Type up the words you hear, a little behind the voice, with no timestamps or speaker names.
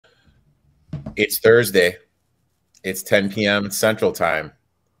It's Thursday. It's 10 p.m. Central Time.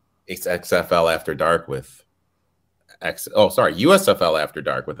 It's XFL After Dark with USFL After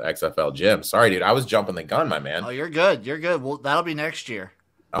Dark with XFL Jim. Sorry, dude. I was jumping the gun, my man. Oh, you're good. You're good. Well, that'll be next year.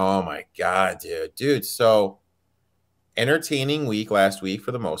 Oh my God, dude. Dude, so entertaining week last week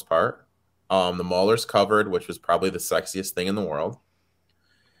for the most part. The Maulers covered, which was probably the sexiest thing in the world.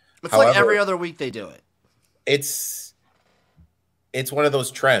 It's like However, every other week they do it. it's one of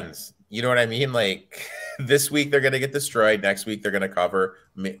those trends. You know what I mean? Like this week they're gonna get destroyed. Next week they're gonna cover.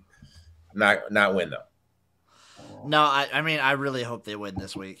 Not win though. No, I mean, I really hope they win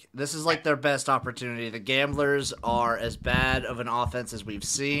this week. This is like their best opportunity. The Gamblers are as bad of an offense as we've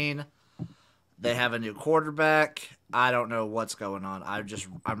seen. They have a new quarterback. I don't know what's going on. I'm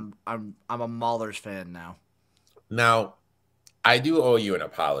a Maulers fan now. Now, I do owe you an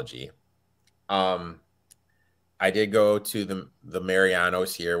apology. I did go to the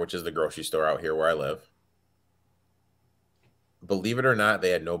Mariano's here, which is the grocery store out here where I live. Believe it or not, they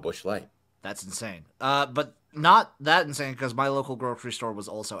had no Busch Light. That's insane. But not that insane because my local grocery store was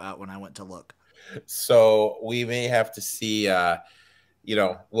also out when I went to look. So we may have to see. We'll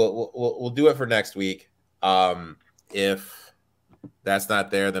do it for next week. If that's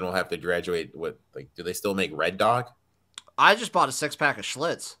not there, then we'll have to graduate with do they still make Red Dog? I just bought a 6-pack of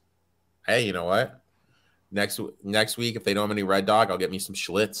Schlitz. Hey, you know what? Next week, if they don't have any Red Dog, I'll get me some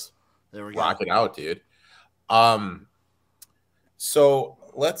Schlitz. There we go. Rock it out, dude. So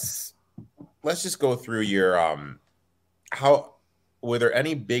let's just go through your how were there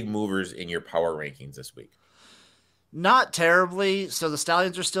any big movers in your power rankings this week? Not terribly. So the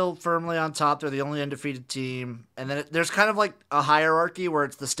Stallions are still firmly on top. They're the only undefeated team. And then there's kind of like a hierarchy where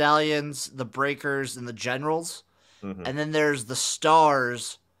it's the Stallions, the Breakers, and the Generals. Mm-hmm. And then there's the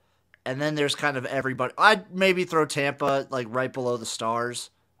Stars. And then there's kind of everybody. I'd maybe throw Tampa like right below the Stars.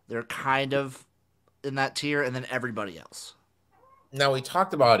 They're kind of in that tier. And then everybody else. Now, we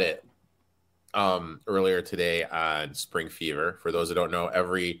talked about it earlier today on Spring Fever. For those that don't know,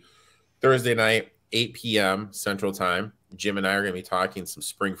 every Thursday night, 8 p.m. Central Time, Jim and I are going to be talking some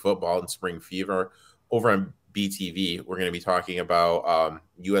spring football and Spring Fever over on BTV. We're going to be talking about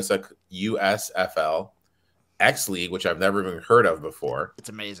USFL X League, which I've never even heard of before. It's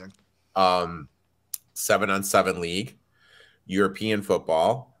amazing. 7-on-7 league, European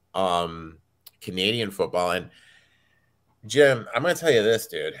football, Canadian football. And Jim, I'm going to tell you this,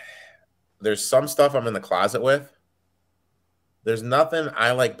 dude. There's some stuff I'm in the closet with. There's nothing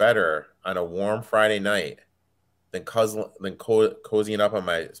I like better on a warm Friday night than cozying up on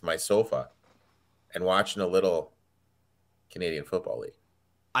my sofa and watching a little Canadian Football League.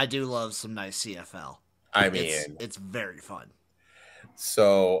 I do love some nice CFL. I mean, it's very fun.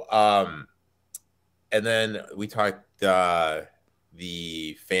 So, and then we talked the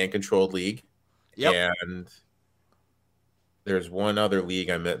fan-controlled league. Yep. And there's one other league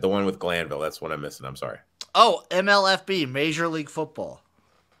the one with Glanville. That's what I'm missing. I'm sorry. Oh, MLFB, Major League Football.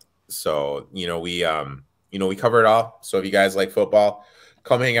 So, we cover it all. So if you guys like football,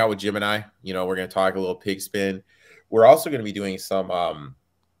 come hang out with Jim and I. We're going to talk a little pig spin. We're also going to be doing some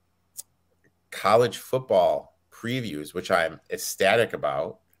college football previews, which I'm ecstatic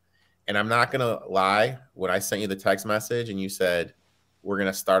about. And I'm not going to lie, when I sent you the text message and you said, we're going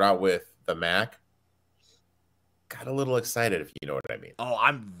to start out with the MAC, got a little excited, if you know what I mean. Oh,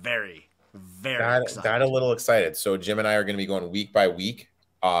 I'm very excited. Got a little excited. So Jim and I are going to be going week by week,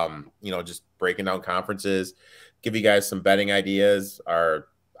 just breaking down conferences, give you guys some betting ideas, our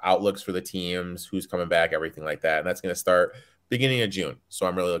outlooks for the teams, who's coming back, everything like that. And that's going to start beginning of June. So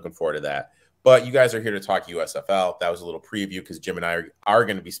I'm really looking forward to that. But you guys are here to talk USFL. That was a little preview because Jim and I are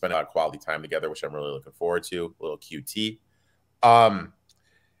going to be spending a lot of quality time together, which I'm really looking forward to. A little QT.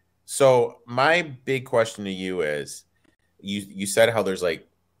 So my big question to you is, you said how there's like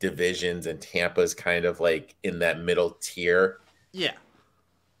divisions and Tampa's kind of like in that middle tier. Yeah.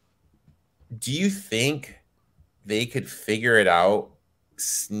 Do you think they could figure it out,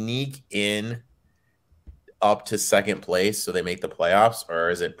 sneak in up to second place so they make the playoffs, or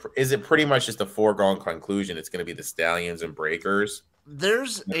is it pretty much just a foregone conclusion it's going to be the Stallions and Breakers?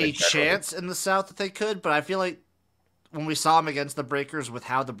 There's a chance in the South that they could, but I feel like when we saw them against the Breakers with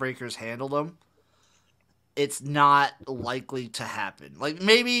how the Breakers handled them, it's not likely to happen. Like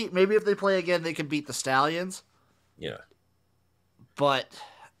maybe if they play again, they could beat the Stallions. Yeah. But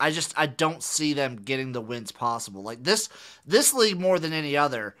I don't see them getting the wins possible. Like this league more than any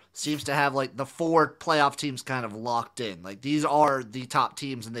other seems to have like the 4 playoff teams kind of locked in. Like these are the top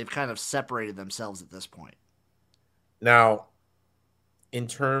teams and they've kind of separated themselves at this point. Now, in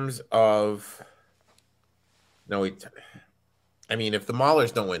terms of I mean, if the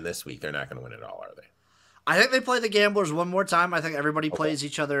Maulers don't win this week, they're not going to win it all, are they? I think they play the Gamblers one more time. I think everybody Okay. plays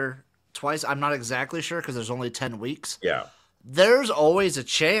each other twice. I'm not exactly sure because there's only 10 weeks. Yeah. There's always a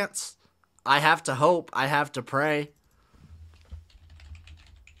chance. I have to hope. I have to pray.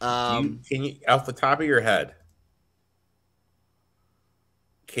 Can you, off the top of your head,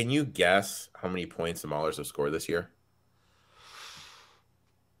 can you guess how many points the Maulers have scored this year?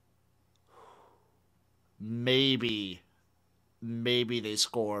 Maybe they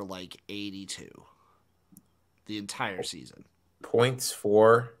score like 82 the entire season. Points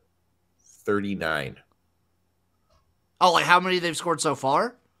for 39. Oh, like how many they've scored so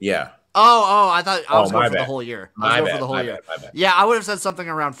far? Yeah. I thought I was going for bad. the whole year. My bad. Yeah, I would have said something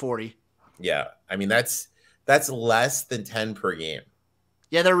around 40. Yeah. I mean, that's less than 10 per game.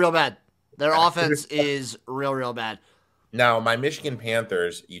 Yeah, they're real bad. Their offense is real bad. Now, my Michigan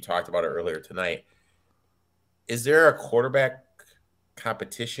Panthers, you talked about it earlier tonight. Is there a quarterback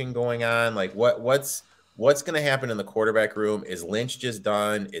competition going on? Like what's going to happen in the quarterback room? Is Lynch just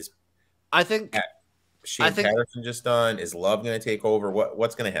done? Is Patterson just done? Is Love going to take over?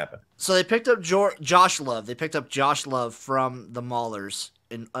 What's going to happen? So they picked up Josh Love. They picked up Josh Love from the Maulers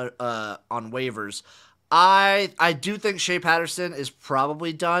on waivers. I do think Shea Patterson is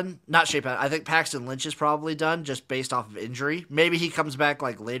probably done. Not Shea Patterson. I think Paxton Lynch is probably done just based off of injury. Maybe he comes back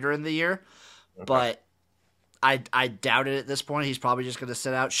like later in the year, but I doubt it at this point. He's probably just going to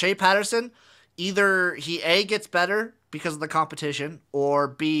sit out. Shea Patterson, either he A, gets better because of the competition, or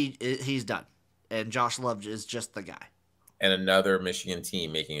B, he's done. And Josh Love is just the guy. And another Michigan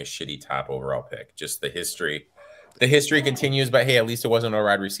team making a shitty top overall pick. Just the history. The history continues, but hey, at least it wasn't a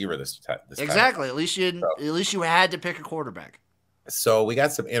wide receiver this time. Exactly. At least you had to pick a quarterback. So we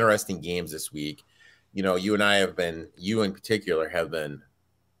got some interesting games this week. You know, you and I you in particular have been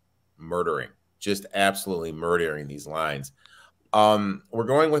murdering, just absolutely murdering these lines. We're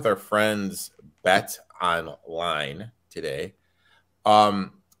going with our friends Bet Online today.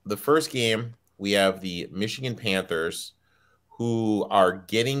 The first game, we have the Michigan Panthers, who are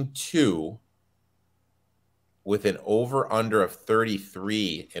getting 2 with an over-under of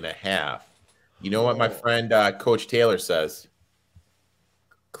 33.5. You know what my friend Coach Taylor says?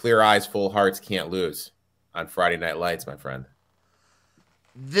 Clear eyes, full hearts can't lose on Friday Night Lights, my friend.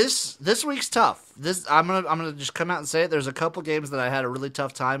 This week's tough. I'm gonna just come out and say it. There's a couple games that I had a really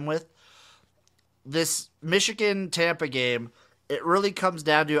tough time with. This Michigan Tampa game, it really comes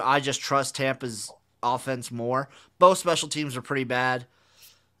down to I just trust Tampa's offense more. Both special teams are pretty bad.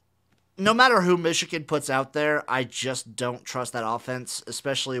 No matter who Michigan puts out there, I just don't trust that offense,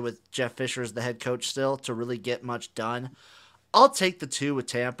 especially with Jeff Fisher as the head coach still, to really get much done. I'll take the 2 with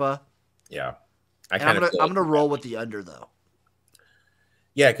Tampa. Yeah. I'm gonna roll with the under though.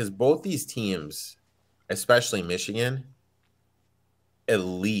 Yeah, because both these teams, especially Michigan,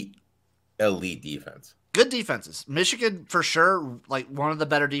 elite defense. Good defenses. Michigan, for sure, like one of the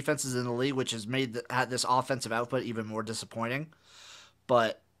better defenses in the league, which has made had this offensive output even more disappointing.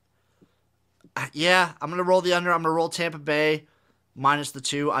 But, yeah, I'm going to roll the under. I'm going to roll Tampa Bay minus the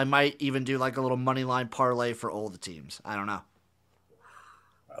 2. I might even do like a little money line parlay for all the teams. I don't know.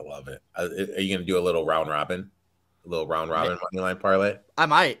 I love it. Are you going to do a little round robin? A little round robin money line parlay? I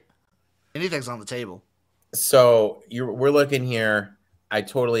might. Anything's on the table. So we're looking here. I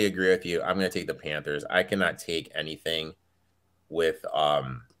totally agree with you. I'm going to take the Panthers. I cannot take anything with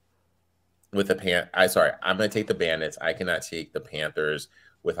I'm going to take the Bandits. I cannot take the Panthers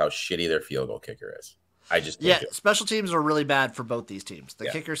with how shitty their field goal kicker is. Special teams are really bad for both these teams.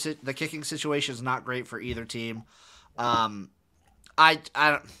 The kicking situation is not great for either team. I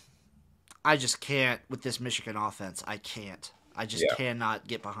just can't with this Michigan offense. I can't. I just cannot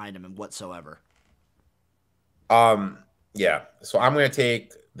get behind them whatsoever. Yeah. So I'm going to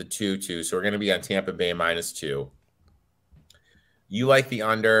take the 2-2. So we're going to be on Tampa Bay minus 2. You like the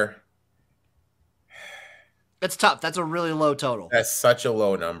under? It's tough. That's a really low total. That's such a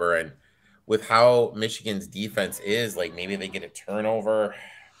low number, and with how Michigan's defense is, like maybe they get a turnover.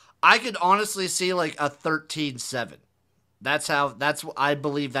 I could honestly see like a 13-7. I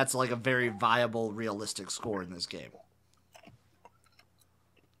believe that's like a very viable, realistic score in this game.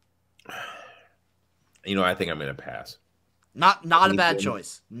 You know, I think I'm going to pass. Not a bad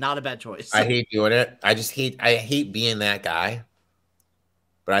choice. Not a bad choice. I hate doing it. I hate being that guy.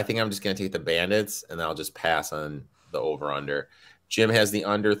 But I think I'm just going to take the Bandits, and I'll just pass on the over-under. Jim has the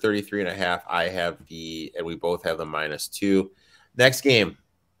under 33.5. I have and we both have the minus 2. Next game,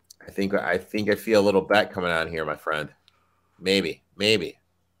 I think I feel a little bet coming on here, my friend. Maybe.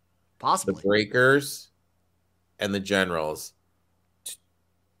 Possibly. The Breakers and the Generals.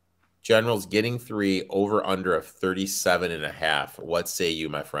 Generals getting 3, over under of 37.5. What say you,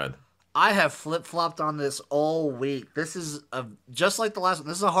 my friend? I have flip-flopped on this all week. This is just like the last one.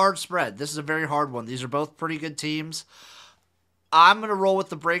 This is a hard spread. This is a very hard one. These are both pretty good teams. I'm going to roll with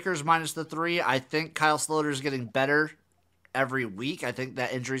the Breakers minus the 3. I think Kyle Sloter is getting better every week. I think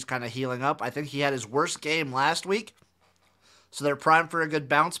that injury's kind of healing up. I think he had his worst game last week, so they're primed for a good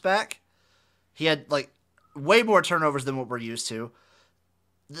bounce back. He had like way more turnovers than what we're used to.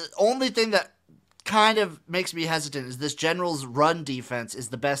 The only thing that kind of makes me hesitant is this Generals' run defense is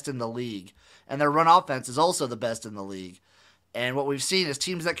the best in the league, and their run offense is also the best in the league. And what we've seen is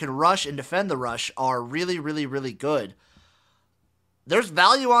teams that can rush and defend the rush are really, really, really good. There's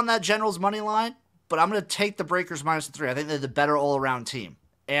value on that Generals money line, but I'm going to take the Breakers minus the 3. I think they're the better all-around team,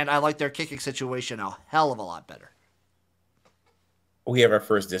 and I like their kicking situation a hell of a lot better. We have our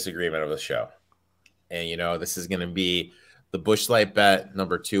first disagreement of the show, and this is going to be the Busch Light bet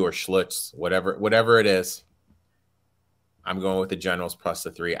number 2 or Schlitz, whatever it is. I'm going with the Generals plus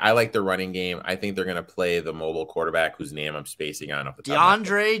the 3. I like the running game. I think they're going to play the mobile quarterback whose name I'm spacing on off the top.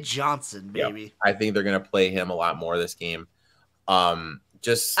 DeAndre Johnson, baby. Yep. I think they're going to play him a lot more this game. I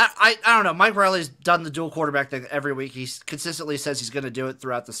don't know. Mike Riley's done the dual quarterback thing every week. He consistently says he's going to do it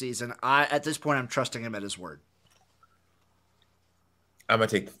throughout the season. At this point, I'm trusting him at his word. I'm going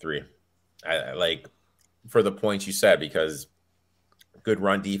to take the 3. I like for the points you said, because good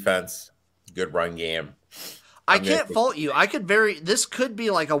run defense, good run game. I can't fault you. This could be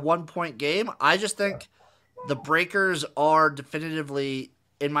like a 1-point game. I just think the Breakers are definitively,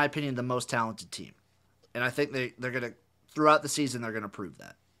 in my opinion, the most talented team. And I think they're going to, throughout the season, they're going to prove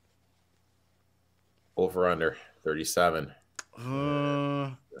that. Over under 37.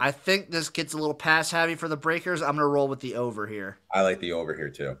 I think this gets a little pass heavy for the Breakers. I'm going to roll with the over here. I like the over here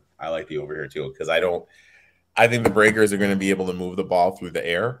too. Because I think the Breakers are going to be able to move the ball through the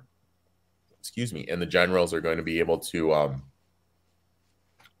air. Excuse me. And the Generals are going to be able to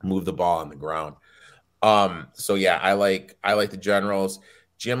move the ball on the ground. So yeah, I like the Generals.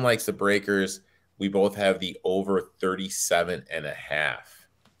 Jim likes the Breakers. We both have the over 37.5.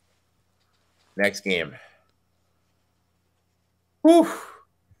 Next game. Whew.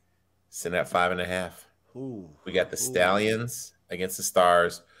 Sitting at 5.5. We got the Stallions against the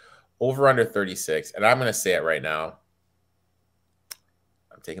Stars. Over under 36. And I'm going to say it right now.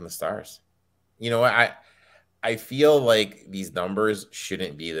 I'm taking the Stars. You know what? I feel like these numbers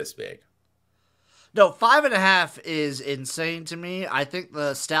shouldn't be this big. No, 5.5 is insane to me. I think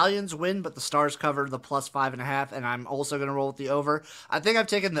the Stallions win, but the Stars cover the plus 5.5, and I'm also going to roll with the over. I think I've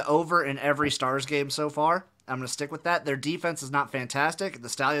taken the over in every Stars game so far. I'm going to stick with that. Their defense is not fantastic. The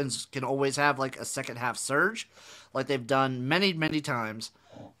Stallions can always have like a second half surge, like they've done many, many times.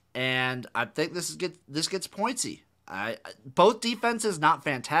 And I think this gets pointsy. Both defenses not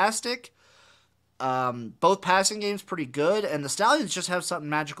fantastic. Both passing games pretty good, and the Stallions just have something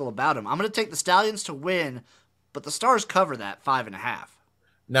magical about them. I'm going to take the Stallions to win, but the Stars cover that 5.5.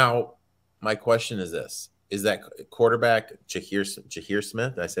 Now, my question is this: is that quarterback Jahir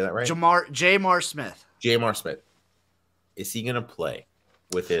Smith? Did I say that right? Jamar Smith. Jamar Smith. Is he going to play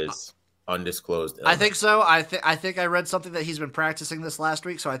with his undisclosed illness? I think so. I think I read something that he's been practicing this last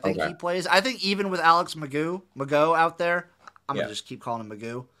week, so I think he plays. I think even with Alex Magoo out there, I'm going to just keep calling him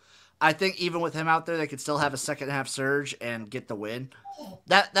Magoo. I think even with him out there, they could still have a second half surge and get the win.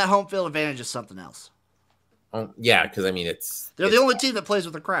 That home field advantage is something else. Yeah, because I mean they're the only team that plays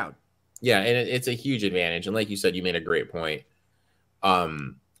with a crowd. Yeah, and it's a huge advantage. And like you said, you made a great point.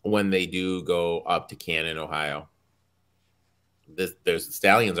 When they do go up to Canton, Ohio, the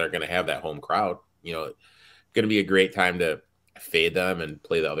Stallions are going to have that home crowd. You know, going to be a great time to fade them and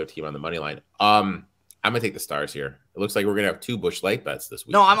play the other team on the money line. I'm gonna take the Stars here. It looks like we're gonna have 2 Busch Light bets this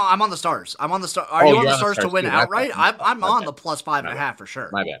week. No, I'm on the Stars. I'm on the Stars. Are you on the Stars to win outright? I'm on the plus 5.5 for sure.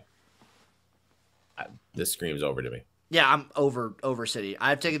 My bad. This screams over to me. Yeah, I'm over City.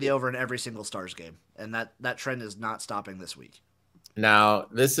 I've taken the over in every single Stars game, and that trend is not stopping this week. Now,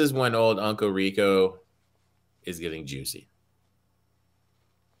 this is when old Uncle Rico is getting juicy.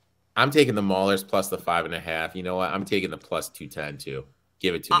 I'm taking the Maulers plus the 5.5. You know what? I'm taking the plus 210 too.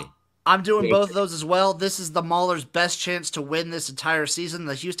 Give it to me. I'm doing both of those as well. This is the Maulers' best chance to win this entire season.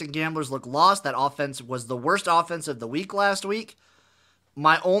 The Houston Gamblers look lost. That offense was the worst offense of the week last week.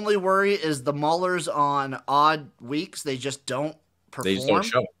 My only worry is the Maulers on odd weeks. They just don't perform. They just don't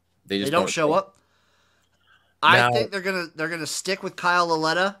show up. They don't show up. I think they're gonna stick with Kyle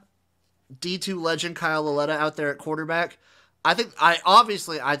Lauletta, D2 legend Kyle Lauletta out there at quarterback. I think the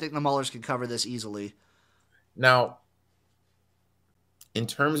Maulers can cover this easily. Now, in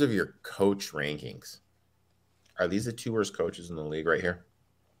terms of your coach rankings, are these the 2 worst coaches in the league right here?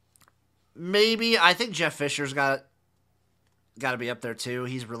 Maybe. I think Jeff Fisher's got to be up there too.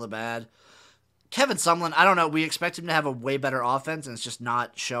 He's really bad. Kevin Sumlin, I don't know. We expect him to have a way better offense, and it's just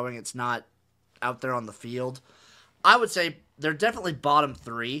not showing. It's not out there on the field. I would say they're definitely bottom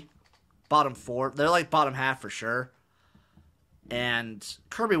 3, bottom 4. They're like bottom half for sure. And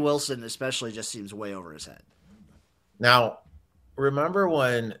Kirby Wilson especially just seems way over his head. Now, remember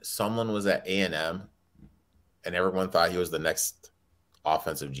when Sumlin was at A&M and everyone thought he was the next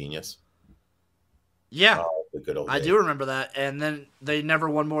offensive genius? Yeah, the good old I days. do remember that. And then they never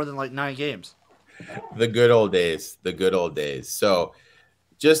won more than like 9 games. The good old days. The good oold days. So,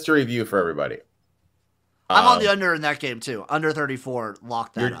 just to review for everybody. I'm on the under in that game too. Under 34,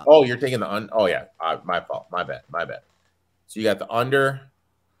 lock that up. Oh, you're taking the under. Oh, yeah. My fault. My bad. So, you got the under,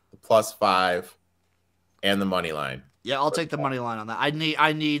 the +5, and the money line. Yeah, I'll take the money line on that.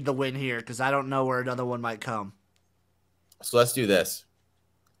 I need the win here because I don't know where another one might come. So, let's do this.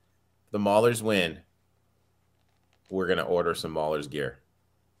 The Maulers win. We're going to order some Maulers gear.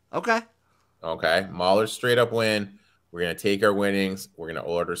 Okay. Maulers straight up win. We're going to take our winnings. We're going to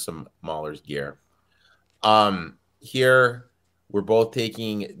order some Maulers gear. Here, we're both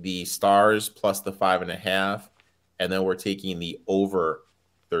taking the Stars plus the 5.5, and then we're taking the over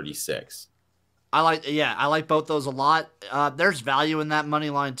 36. I like both those a lot. There's value in that money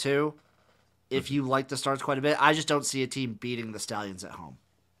line too. If you like the Stars quite a bit, I just don't see a team beating the Stallions at home.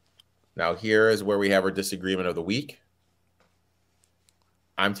 Now, here is where we have our disagreement of the week.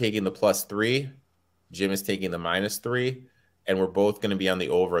 I'm taking the +3. Jim is taking the -3. And we're both going to be on the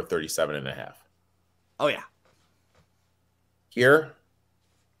over of 37.5. Oh, yeah. Here,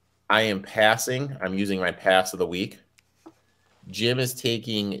 I am passing. I'm using my pass of the week. Jim is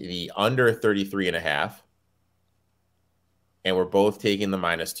taking the under 33.5. And we're both taking the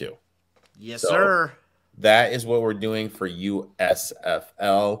 -2. Yes, sir. That is what we're doing for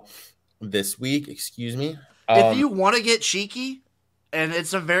USFL this week. Excuse me. If you want to get cheeky, and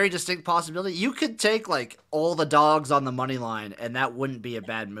it's a very distinct possibility, you could take like all the dogs on the money line, and that wouldn't be a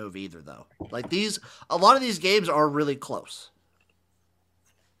bad move either, though. Like a lot of these games are really close.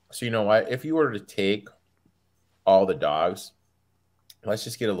 So you know what? If you were to take all the dogs, let's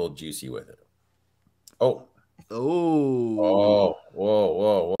just get a little juicy with it. Oh. Oh.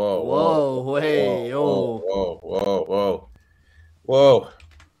 Whoa.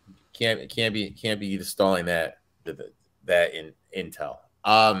 Can't be stalling that in intel.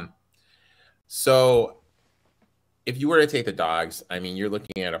 So if you were to take the dogs, I mean, you're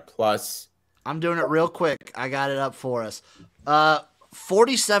looking at a plus. I'm doing it real quick. I got it up for us.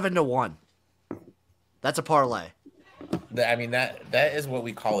 47-1. That's a parlay. I mean, that is what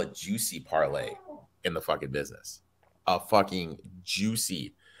we call a juicy parlay in the fucking business. A fucking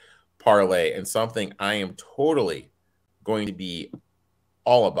juicy parlay, and something I am totally going to be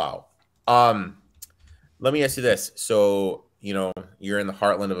all about. Let me ask you this. So, you know, you're in the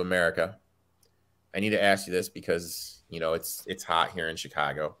heartland of America. I need to ask you this because, you know, it's hot here in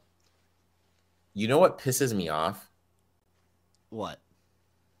Chicago. You know what pisses me off? What?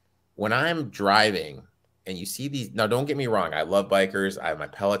 When I'm driving and you see these, now don't get me wrong, I love bikers. I have my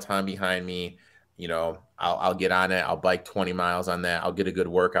Peloton behind me. You know, I'll get on it. I'll bike 20 miles on that. I'll get a good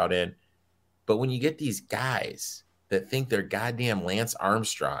workout in. But when you get these guys that think they're goddamn Lance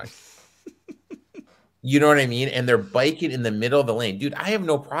Armstrong, you know what I mean? And they're biking in the middle of the lane. Dude, I have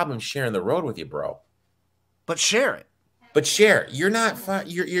no problem sharing the road with you, bro. But share it. You're not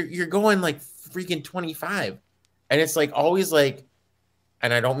you're going like freaking 25. And it's like always like,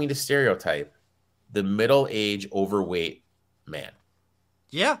 and I don't mean to stereotype, the middle-aged overweight man.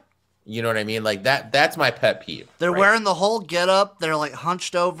 Yeah. You know what I mean? Like that's my pet peeve. They're wearing the whole getup. They're like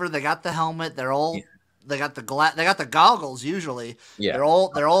hunched over. They got the helmet. They're all they got the goggles usually. Yeah. They're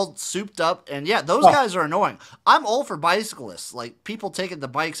all souped up, and yeah, those guys are annoying. I'm all for bicyclists. Like people taking the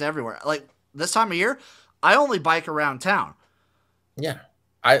bikes everywhere. Like this time of year, I only bike around town. Yeah.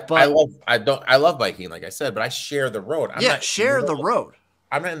 I love biking, like I said, but I share the road. Share the road.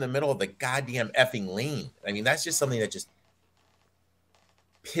 I'm not in the middle of the goddamn effing lane. I mean, that's just something that just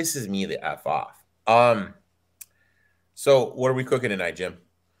pisses me the F off. So what are we cooking tonight, Jim?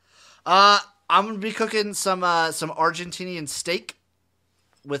 I'm gonna be cooking some Argentinian steak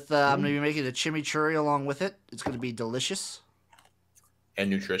with I'm gonna be making a chimichurri along with it. It's gonna be delicious and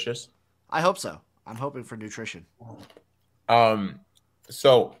nutritious. I hope so. I'm hoping for nutrition.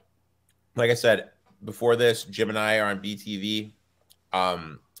 So like I said before this, Jim and I are on BTV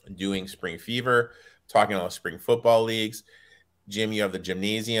doing Spring Fever, talking about spring football leagues. Jim, you have the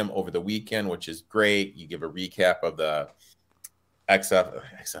gymnasium over the weekend, which is great. You give a recap of the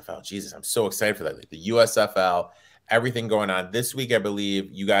XFL. Jesus, I'm so excited for that. The USFL, everything going on this week. I believe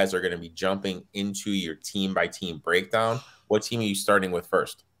you guys are going to be jumping into your team by team breakdown. What team are you starting with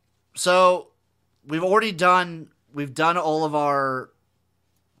first? So we've done all of our.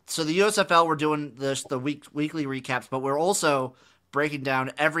 So the USFL, we're doing the weekly recaps, but we're also breaking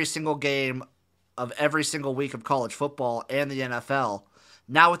down every single game of every single week of college football and the NFL.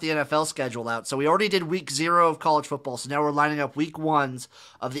 Now with the NFL schedule out. So we already did week 0 of college football. So now we're lining up week 1s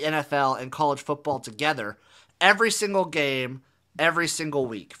of the NFL and college football together. Every single game, every single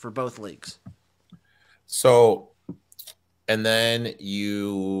week for both leagues. So, and then because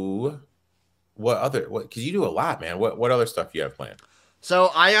you do a lot, man. What other stuff you have planned?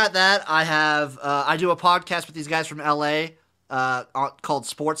 So I got that. I do a podcast with these guys from LA called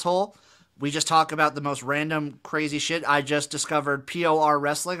Sports Hole. We just talk about the most random, crazy shit. I just discovered POR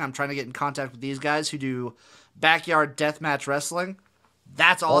Wrestling. I'm trying to get in contact with these guys who do backyard deathmatch wrestling.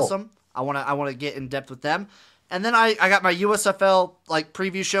 That's awesome. I want to get in depth with them. And then I got my USFL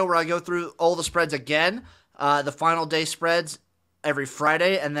preview show where I go through all the spreads again, the final day spreads every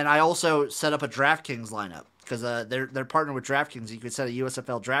Friday, and then I also set up a DraftKings lineup because they're partnered with DraftKings. You could set a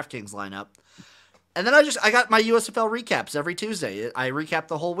USFL DraftKings lineup, and then I got my USFL recaps every Tuesday. I recap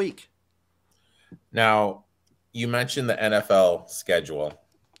the whole week. Now, you mentioned the NFL schedule.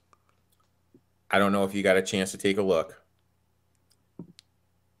 I don't know if you got a chance to take a look.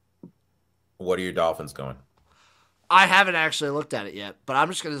 What are your Dolphins going? I haven't actually looked at it yet, but I'm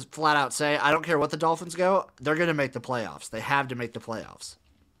just going to flat out say I don't care what the Dolphins go. They're going to make the playoffs. They have to make the playoffs.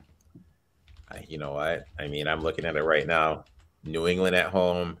 You know what? I mean, I'm looking at it right now. New England at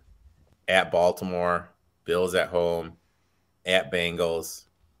home, at Baltimore, Bills at home, at Bengals,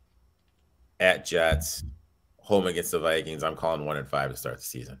 at Jets, home against the Vikings. I'm calling 1-5 to start the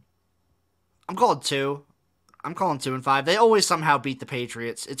season. I'm calling 2. I'm calling 2-5. They always somehow beat the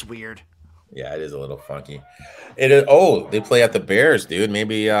Patriots. It's weird. Yeah, it is a little funky. It is. Oh, they play at the Bears, dude.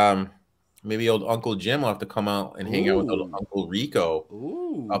 Maybe old Uncle Jim will have to come out and hang out with old Uncle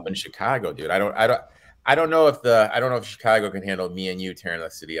Rico up in Chicago, dude. I don't know if Chicago can handle me and you tearing the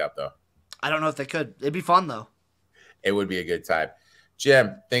city up, though. I don't know if they could. It'd be fun though. It would be a good time.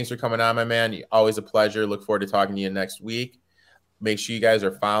 Jim, thanks for coming on, my man. Always a pleasure. Look forward to talking to you next week. Make sure you guys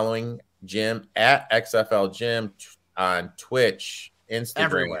are following Jim at XFL Jim on Twitch,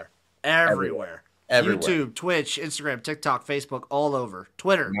 Instagram. Everywhere. YouTube, Twitch, Instagram, TikTok, Facebook, all over.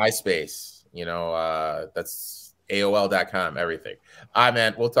 Twitter. MySpace. That's AOL.com, everything. All right,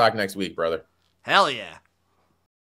 man. We'll talk next week, brother. Hell yeah.